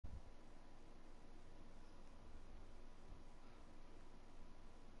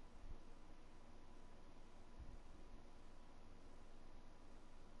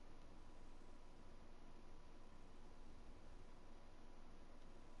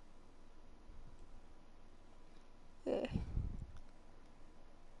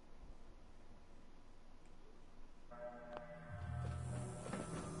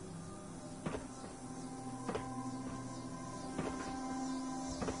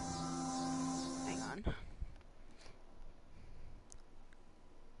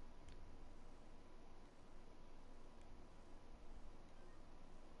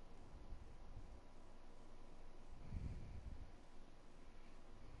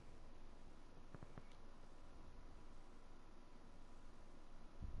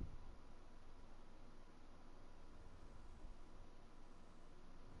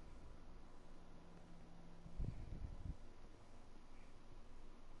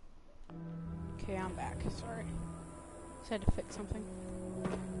Okay, I'm back. Sorry. Just had to fix something.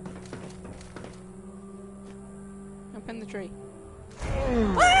 Jump in the tree.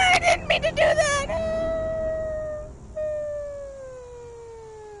 I didn't mean to do that!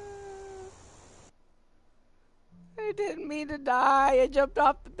 I didn't mean to die. I jumped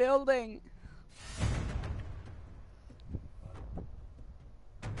off the building.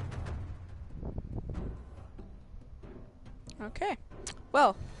 Okay.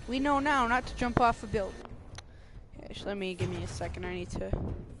 Well, we know now not to jump off a building. Okay, so give me a second. I need to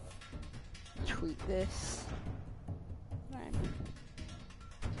tweet this. Right.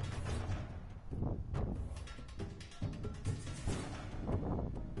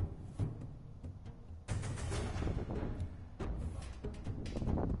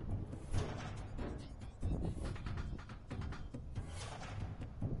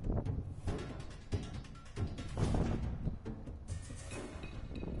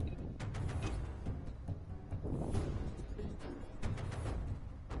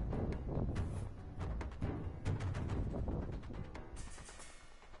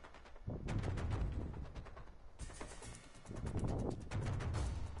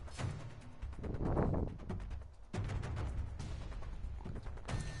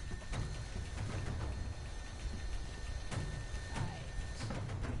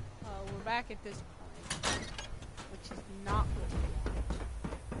 Back at this point, which is not what we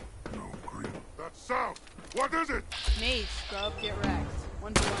want. No green. That's south. What is it? Me, scrub, get wrecked.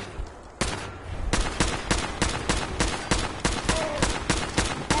 1v1 me.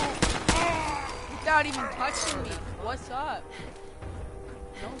 Without even touching me. What's up?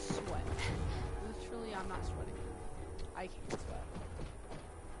 No sweat. Literally, I'm not sweating. I can't sweat.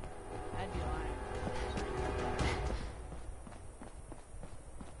 I'd be lying.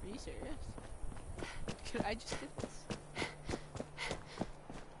 Are you serious? Could I just did this?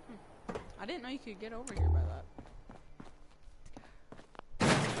 I didn't know you could get over here by that.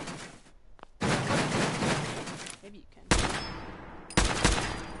 Maybe you can.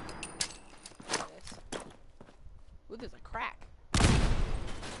 This. Ooh, there's a crack.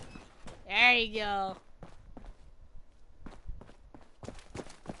 There you go.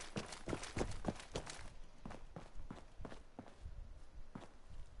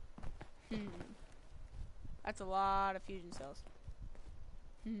 That's a lot of fusion cells.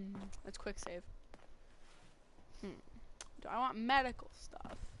 Let's quick save. Do I want medical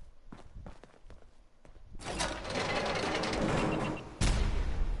stuff?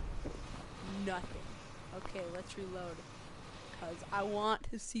 Nothing. Okay, let's reload. Because I want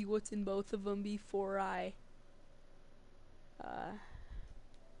to see what's in both of them before I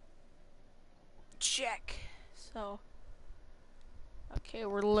check. So, okay,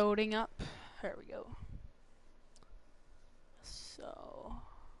 we're loading up. There we go. So,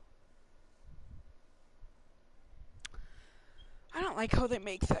 I don't like how they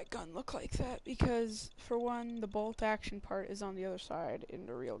make that gun look like that because, for one, the bolt action part is on the other side in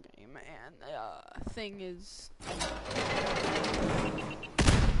the real game, and the thing is...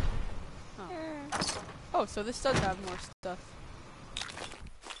 Oh, so this does have more stuff.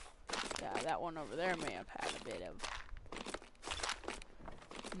 Yeah, that one over there may have had a bit of...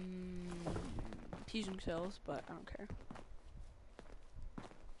 fusion cells, but I don't care.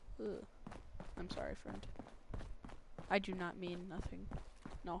 Ugh. I'm sorry, friend. I do not mean nothing.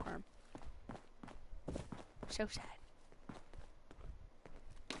 No harm. So sad.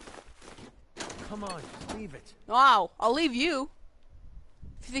 Come on, just leave it. Wow, I'll leave you.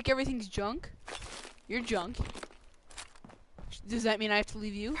 If you think everything's junk, you're junk. Does that mean I have to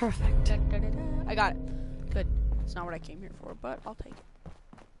leave you? Perfect. Da, da, da, da. I got it. Good. It's not what I came here for, but I'll take it.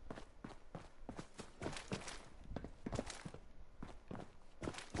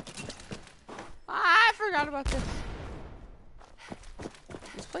 I forgot about this.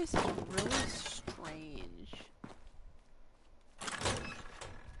 This place is really strange.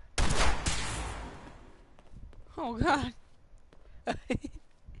 Oh god.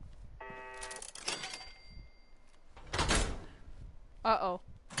 Uh-oh.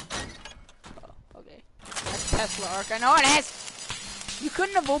 Oh, okay. That's Tesla Arc. I know it is! You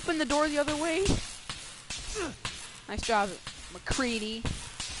couldn't have opened the door the other way? Nice job, McCready.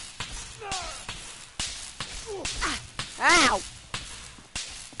 Ow!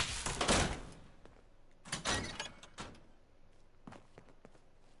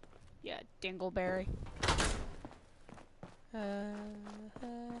 Yeah, Dingleberry. Alright.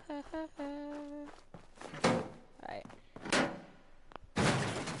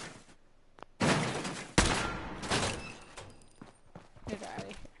 Get out of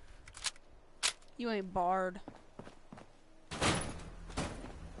here. You ain't barred.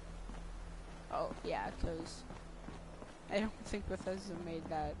 Oh, yeah, because I don't think Bethesda made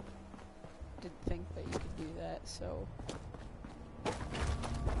that. Didn't think that you could do that, so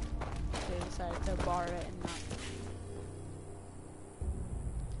they decided to bar it and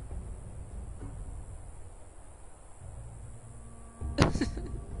not.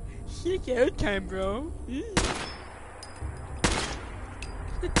 Shake out time, bro. He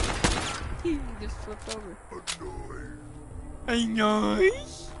just flipped over. I know.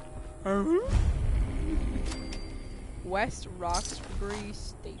 West Roxbury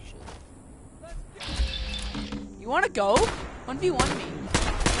Station. You wanna go? 1v1 me.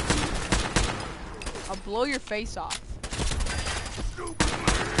 I'll blow your face off.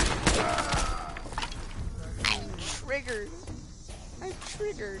 I'm triggered. I'm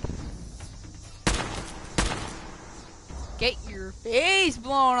triggered. Get your face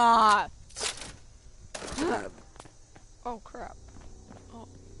blown off! Oh crap. Oh.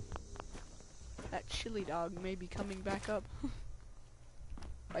 That chili dog may be coming back up.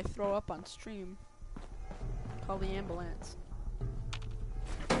 If I throw up on stream, call the ambulance.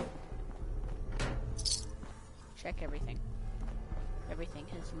 Check everything. Everything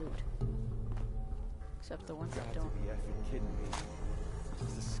has loot. Except the ones that don't. You have to be effing kidding me.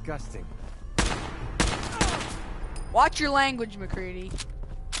 It's disgusting. Watch your language, McCready.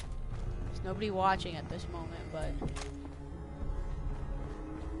 There's nobody watching at this moment, but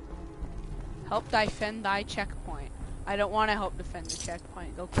help defend thy checkpoint. I don't want to help defend the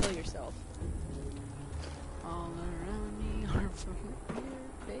checkpoint. Go kill yourself. All around me are familiar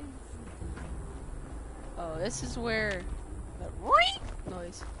faces. Oh, this is where the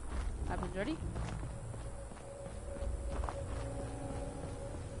noise happens. Ready?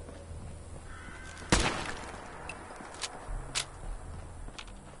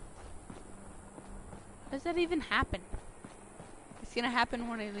 How does that even happen? It's gonna happen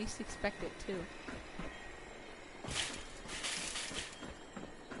when I least expect it too.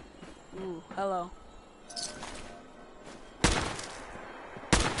 Ooh, hello.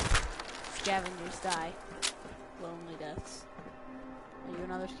 Scavengers die. Lonely deaths. Are you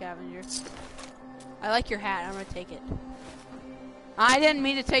another scavenger? I like your hat, I'm gonna take it. I didn't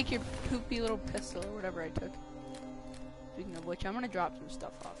mean to take your poopy little pistol or whatever I took. Speaking of which, I'm gonna drop some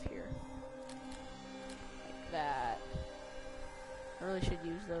stuff off here. Like that. I really should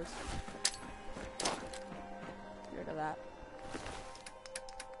use those. Get rid of that.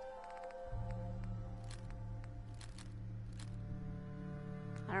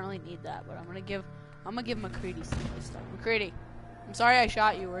 I don't really need that, but I'm gonna give McCready some of this stuff. McCready, I'm sorry I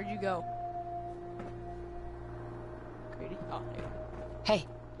shot you. Where'd you go? McCready, oh, there you go. Hey,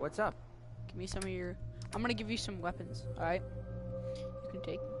 What's up? Give me some of your. I'm gonna give you some weapons. All right. You can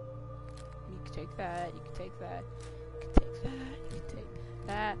take. You can take that. You can take that. You can take that. You can take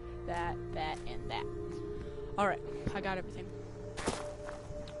that. That, and that. All right. I got everything.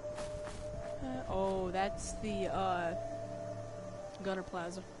 Oh, that's the Gunner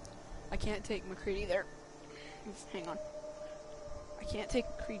Plaza. I can't take McCready there. Hang on. I can't take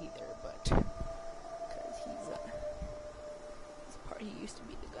McCready there, but because he used to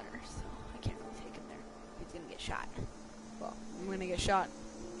be the gunner, so I can't really take him there. He's gonna get shot. Well, I'm gonna get shot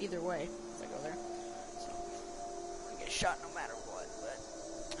either way if I go there. So I'm gonna get shot no matter what. But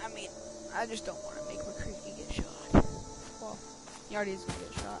I mean, I just don't want to make McCready get shot. Well, he already is gonna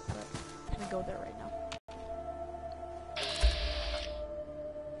get shot, but I'm gonna go there right now.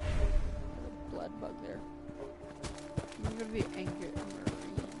 Blood bug there. I'm gonna be angry.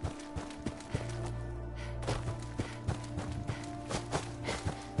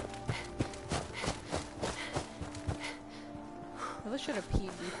 I really should have peed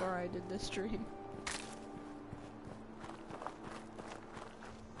before I did this stream.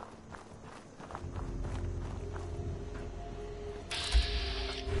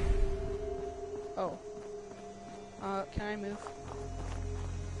 Oh. Can I move?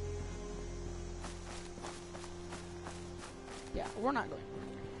 Yeah, we're not going.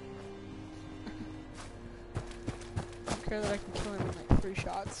 I don't care that I can kill him in like 3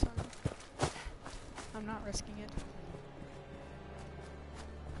 shots. I'm not risking it.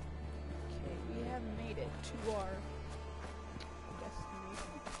 Okay, we have made it to our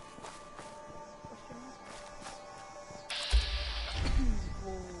destination.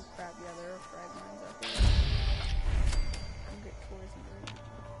 Oh crap, yeah, there are frag mines out there. I'll get tours and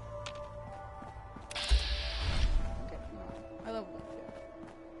okay, no. I leveled up, yeah.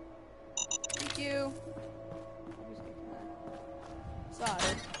 Thank you. I'll just take that. Saw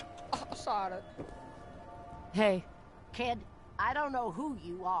it. Oh, saw it. hey, Kid, I don't know who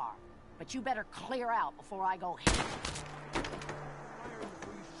you are, but you better clear out before I go. Fire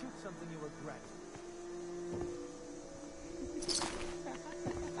before you shoot something you regret.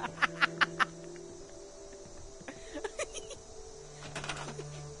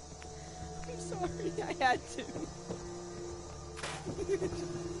 had to.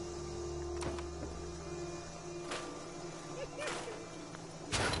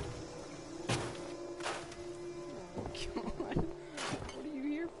 Oh god. What are you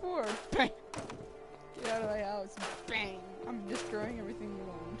here for? Bang! Get out of my house. Bang! I'm destroying everything you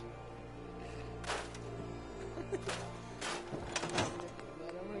owned.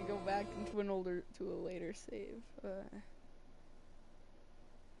 But I'm gonna go back to a later save.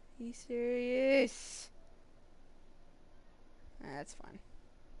 Be serious. That's fine.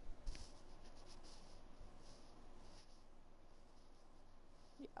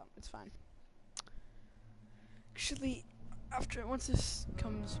 Yeah, it's fine. Actually, once this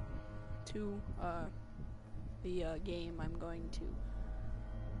comes to the game, I'm going to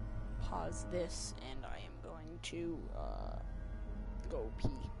pause this and I am going to go pee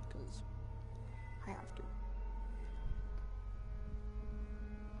because I have to.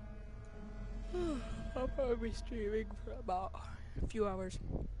 I'll probably be streaming for about a few hours,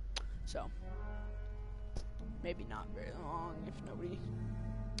 so maybe not very long if nobody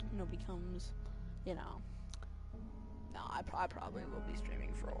comes, you know. No, I probably will be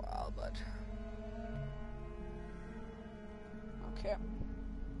streaming for a while, but okay.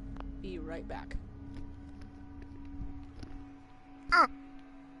 Be right back.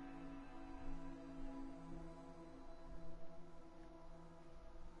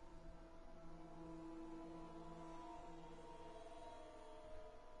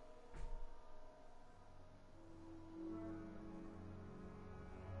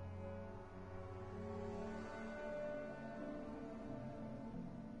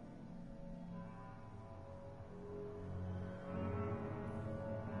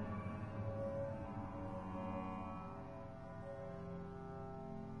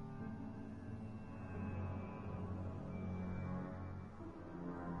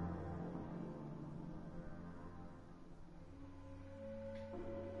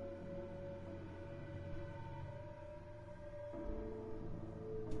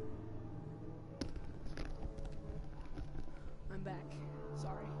 I'm back.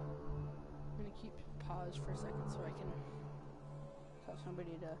 Sorry. I'm gonna keep pause for a second so I can tell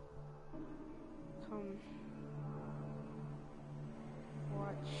somebody to come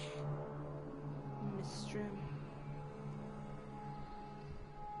watch this stream.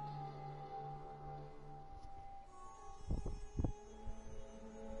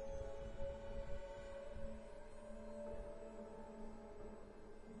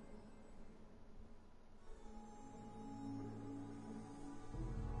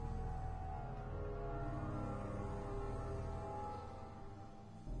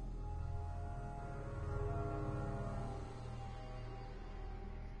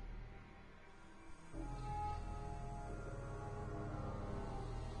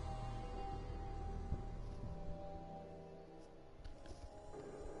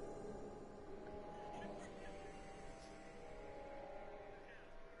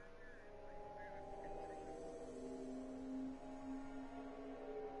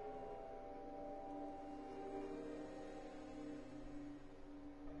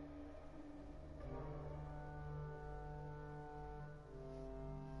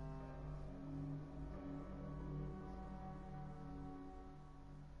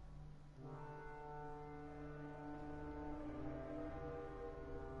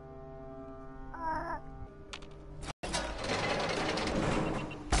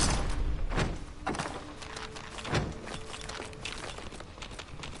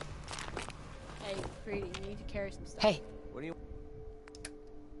 Greedy, you need to carry some stuff. Hey. What do you...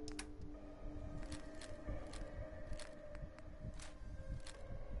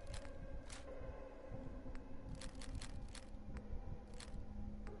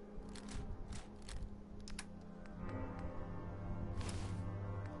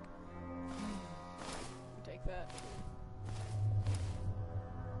 Take that.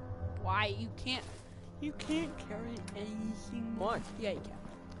 Why? You can't carry anything. What? Yeah, you can.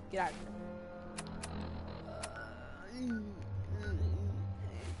 Get out of here. I don't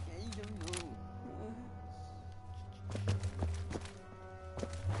know.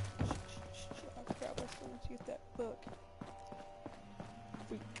 Oh crap, I still want to get that book.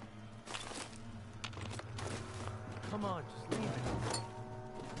 Freak. Come on, just leave it.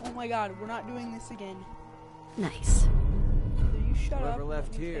 Oh my god, we're not doing this again. Nice. So you shut up. Whoever and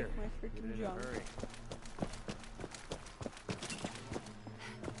left let me here, take my did freaking it in a junk. hurry.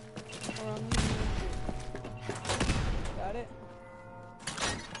 Hold on, let me got it?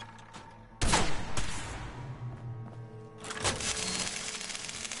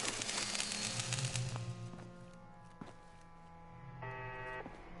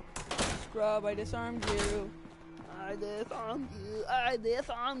 Rob, I disarmed you. I disarmed you. I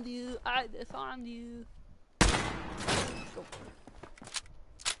disarmed you. I disarmed you. Let's go.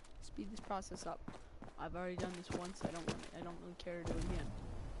 Speed this process up. I've already done this once. I don't really care to do it again.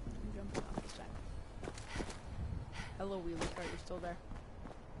 I'm jumping off this time. Hello, wheelie cart. You're still there.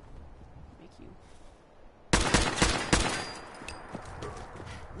 Make you.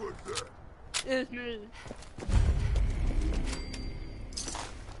 What's that? It's me.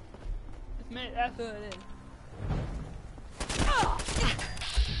 It's me. That's what it is.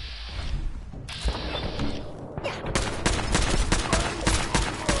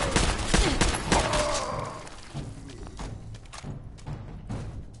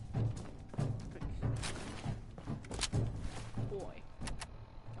 Boy.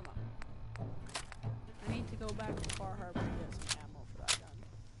 Come on. I need to go back to Far Harbor and get some ammo for that gun.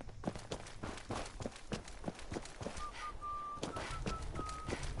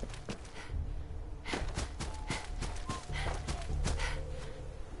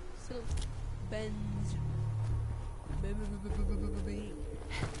 Silk Benz.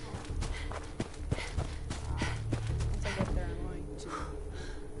 Once I get there, I'm going to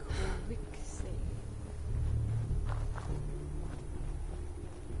quick save.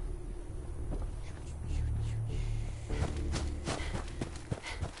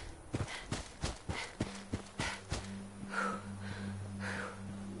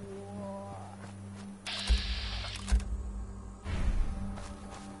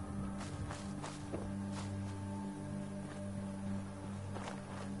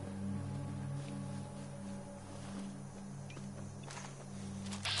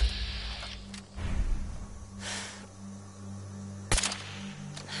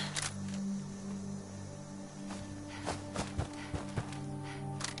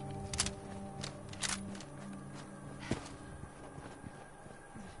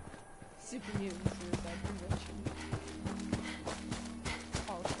 Super mutant suicide prevention.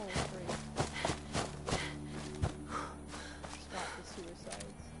 All toll free. Stop the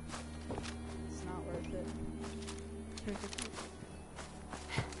suicides. It's not worth it.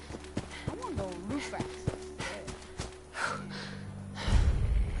 I want to go roof access.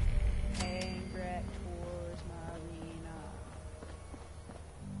 Angret towards Marina.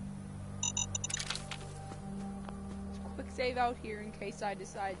 Quick save out here in case I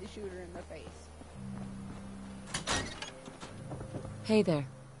decide to shoot her in the face. Hey there.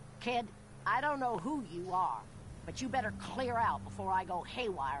 Kid, I don't know who you are, but you better clear out before I go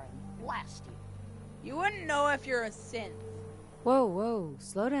haywire and blast you. You wouldn't know if you're a synth. Whoa, whoa,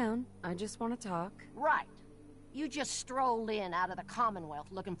 slow down. I just want to talk. Right. You just strolled in out of the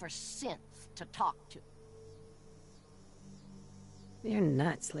Commonwealth looking for synths to talk to. You're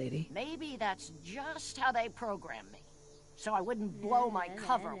nuts, lady. Maybe that's just how they programmed me. So I wouldn't blow my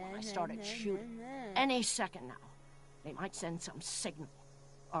cover when I started shooting. Any second now, they might send some signal.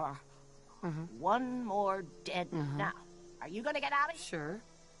 Or one more dead now. Are you gonna get out of here? Sure.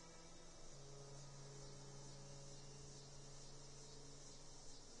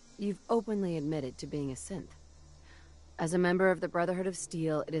 You've openly admitted to being a synth. As a member of the Brotherhood of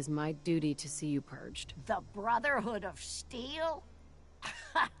Steel, it is my duty to see you purged. The Brotherhood of Steel?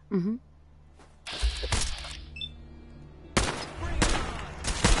 Mm-hmm.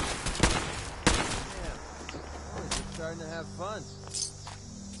 Starting to have fun.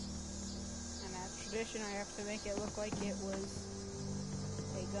 And as tradition, I have to make it look like it was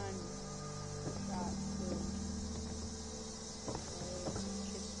a gun shot through a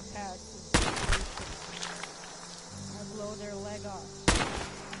kid's pad. I blow their leg off.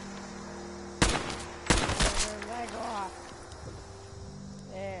 Blow their leg off.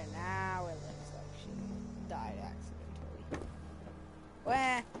 There, now it looks like she died accidentally.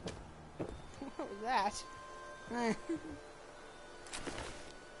 Wah! What was that? She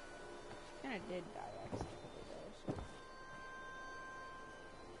kinda did die accidentally though, so.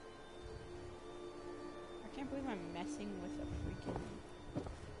 I can't believe I'm messing with a freaking...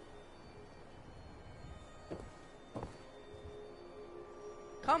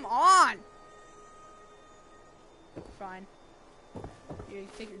 Come on! Fine. You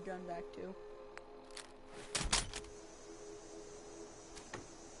take your gun back too.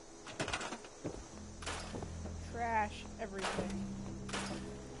 Trash everything. That's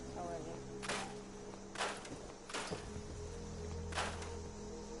how I live.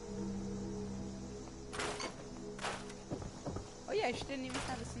 Oh yeah, she didn't even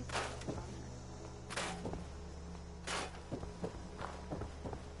have a synth on her.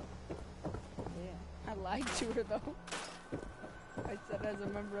 Yeah, I lied to her though. I said as a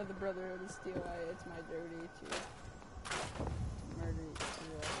member of the Brotherhood of Steel, it's my duty to murder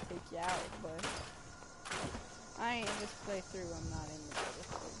you. take you out, but I ain't in this playthrough. I'm not in the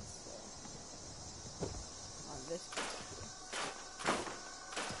Brotherhood, so on this playthrough.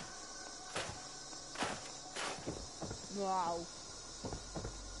 Wow.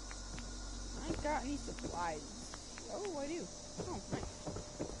 I ain't got any supplies. Oh, I do. Oh, nice.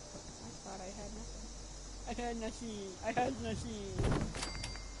 I thought I had nothing. I had nothing. I had nothing.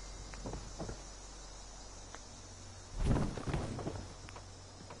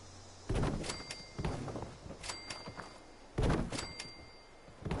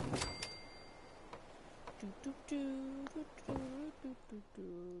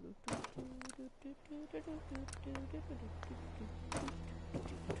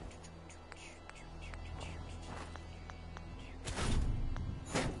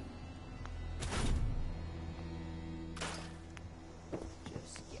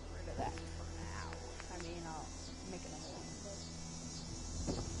 Just get rid of that for now. I mean, I'll make another one, but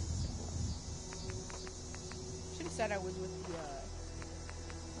should have said I was with the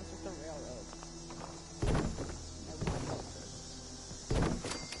railroad.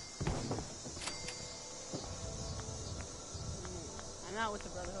 I'm not with the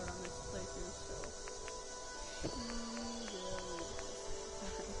Brotherhood on this playthrough, so.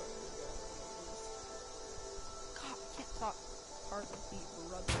 God, I can't talk. Part of the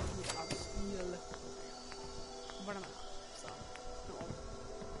Brotherhood of Steel. But I'm not, so. No.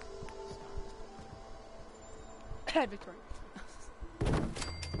 Victoria.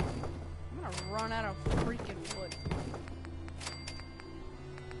 I'm gonna run out of freaking wood.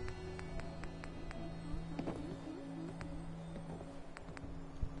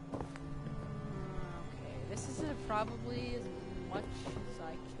 Probably as much as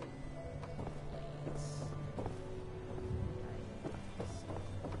I can place.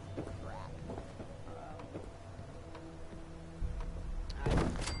 Crap.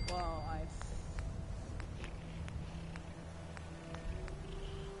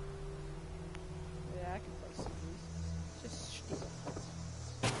 Yeah, I can place some of these. Just steal.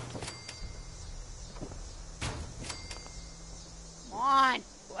 Come on,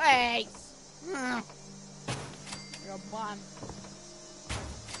 please. A bomb.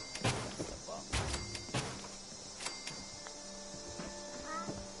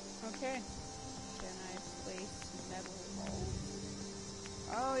 Okay. Can I place metal walls?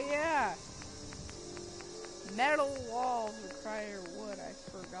 Oh yeah! Metal walls require wood, I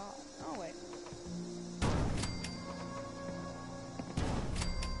forgot. Oh wait.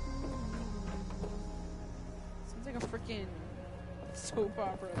 Sounds like a freaking soap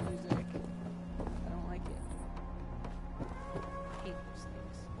opera music. I don't like it. Hate those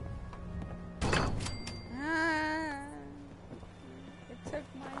things. Ah, it took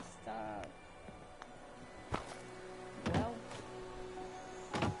my stuff. Well,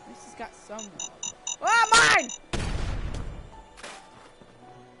 at least it's got some love. Oh, mine!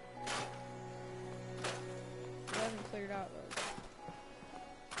 I haven't cleared out those.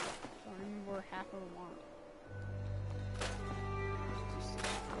 Don't remember where half of them are.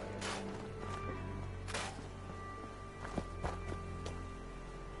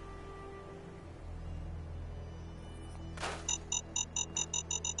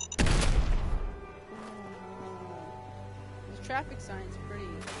 Traffic signs pretty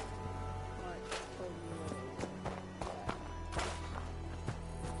much told me what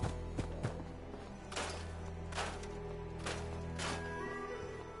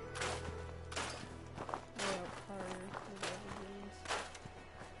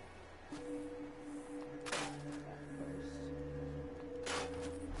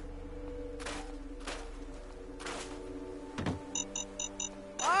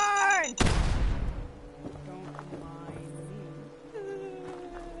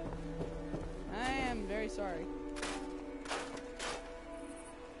sorry.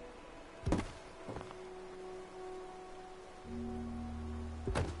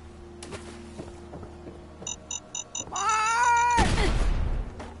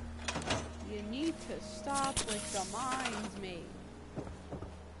 You need to stop with the mines, mate.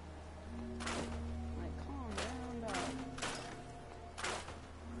 Like, calm down, dog.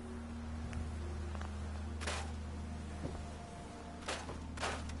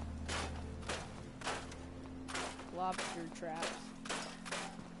 Lobster traps.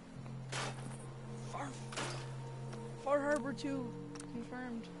 Far Harbor 2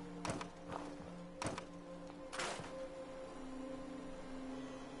 confirmed.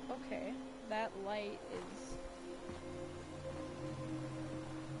 Okay, that light is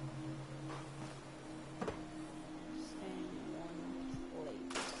staying in one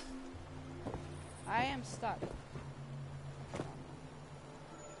place. I am stuck.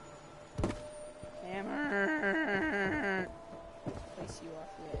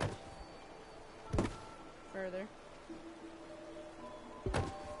 off the edge. Further.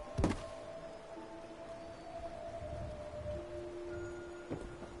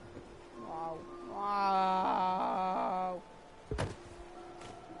 Wow. Wow.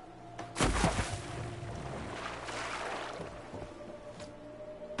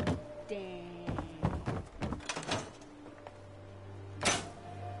 Dang.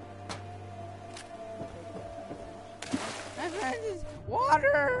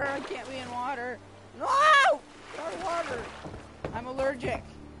 Water! I can't be in water. No! Not water. I'm allergic.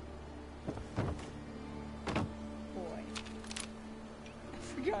 Boy. I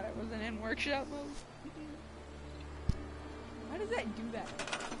forgot I wasn't in workshop mode. Why does that do that?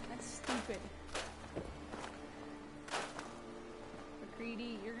 That's stupid.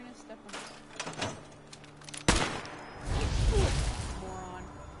 McCready, you're gonna step on moron.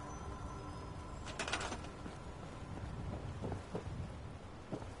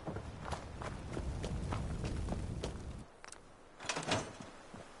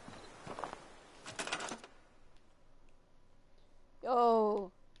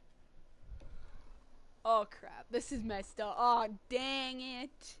 Yo. Oh crap, this is messed up. Oh dang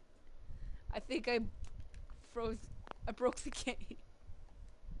it. I think I broke the game.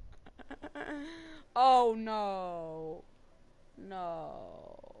 Oh no.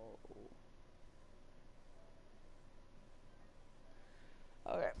 No.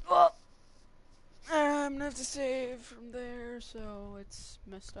 Okay. Well, I'm gonna have to save from there, so it's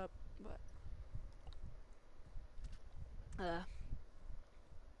messed up, but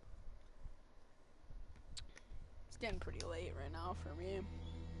it's getting pretty late right now for me,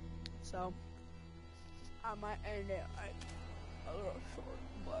 so I might end it a little short,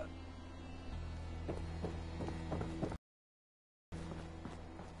 but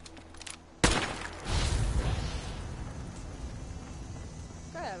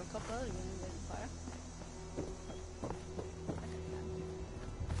I have a couple other games I can play.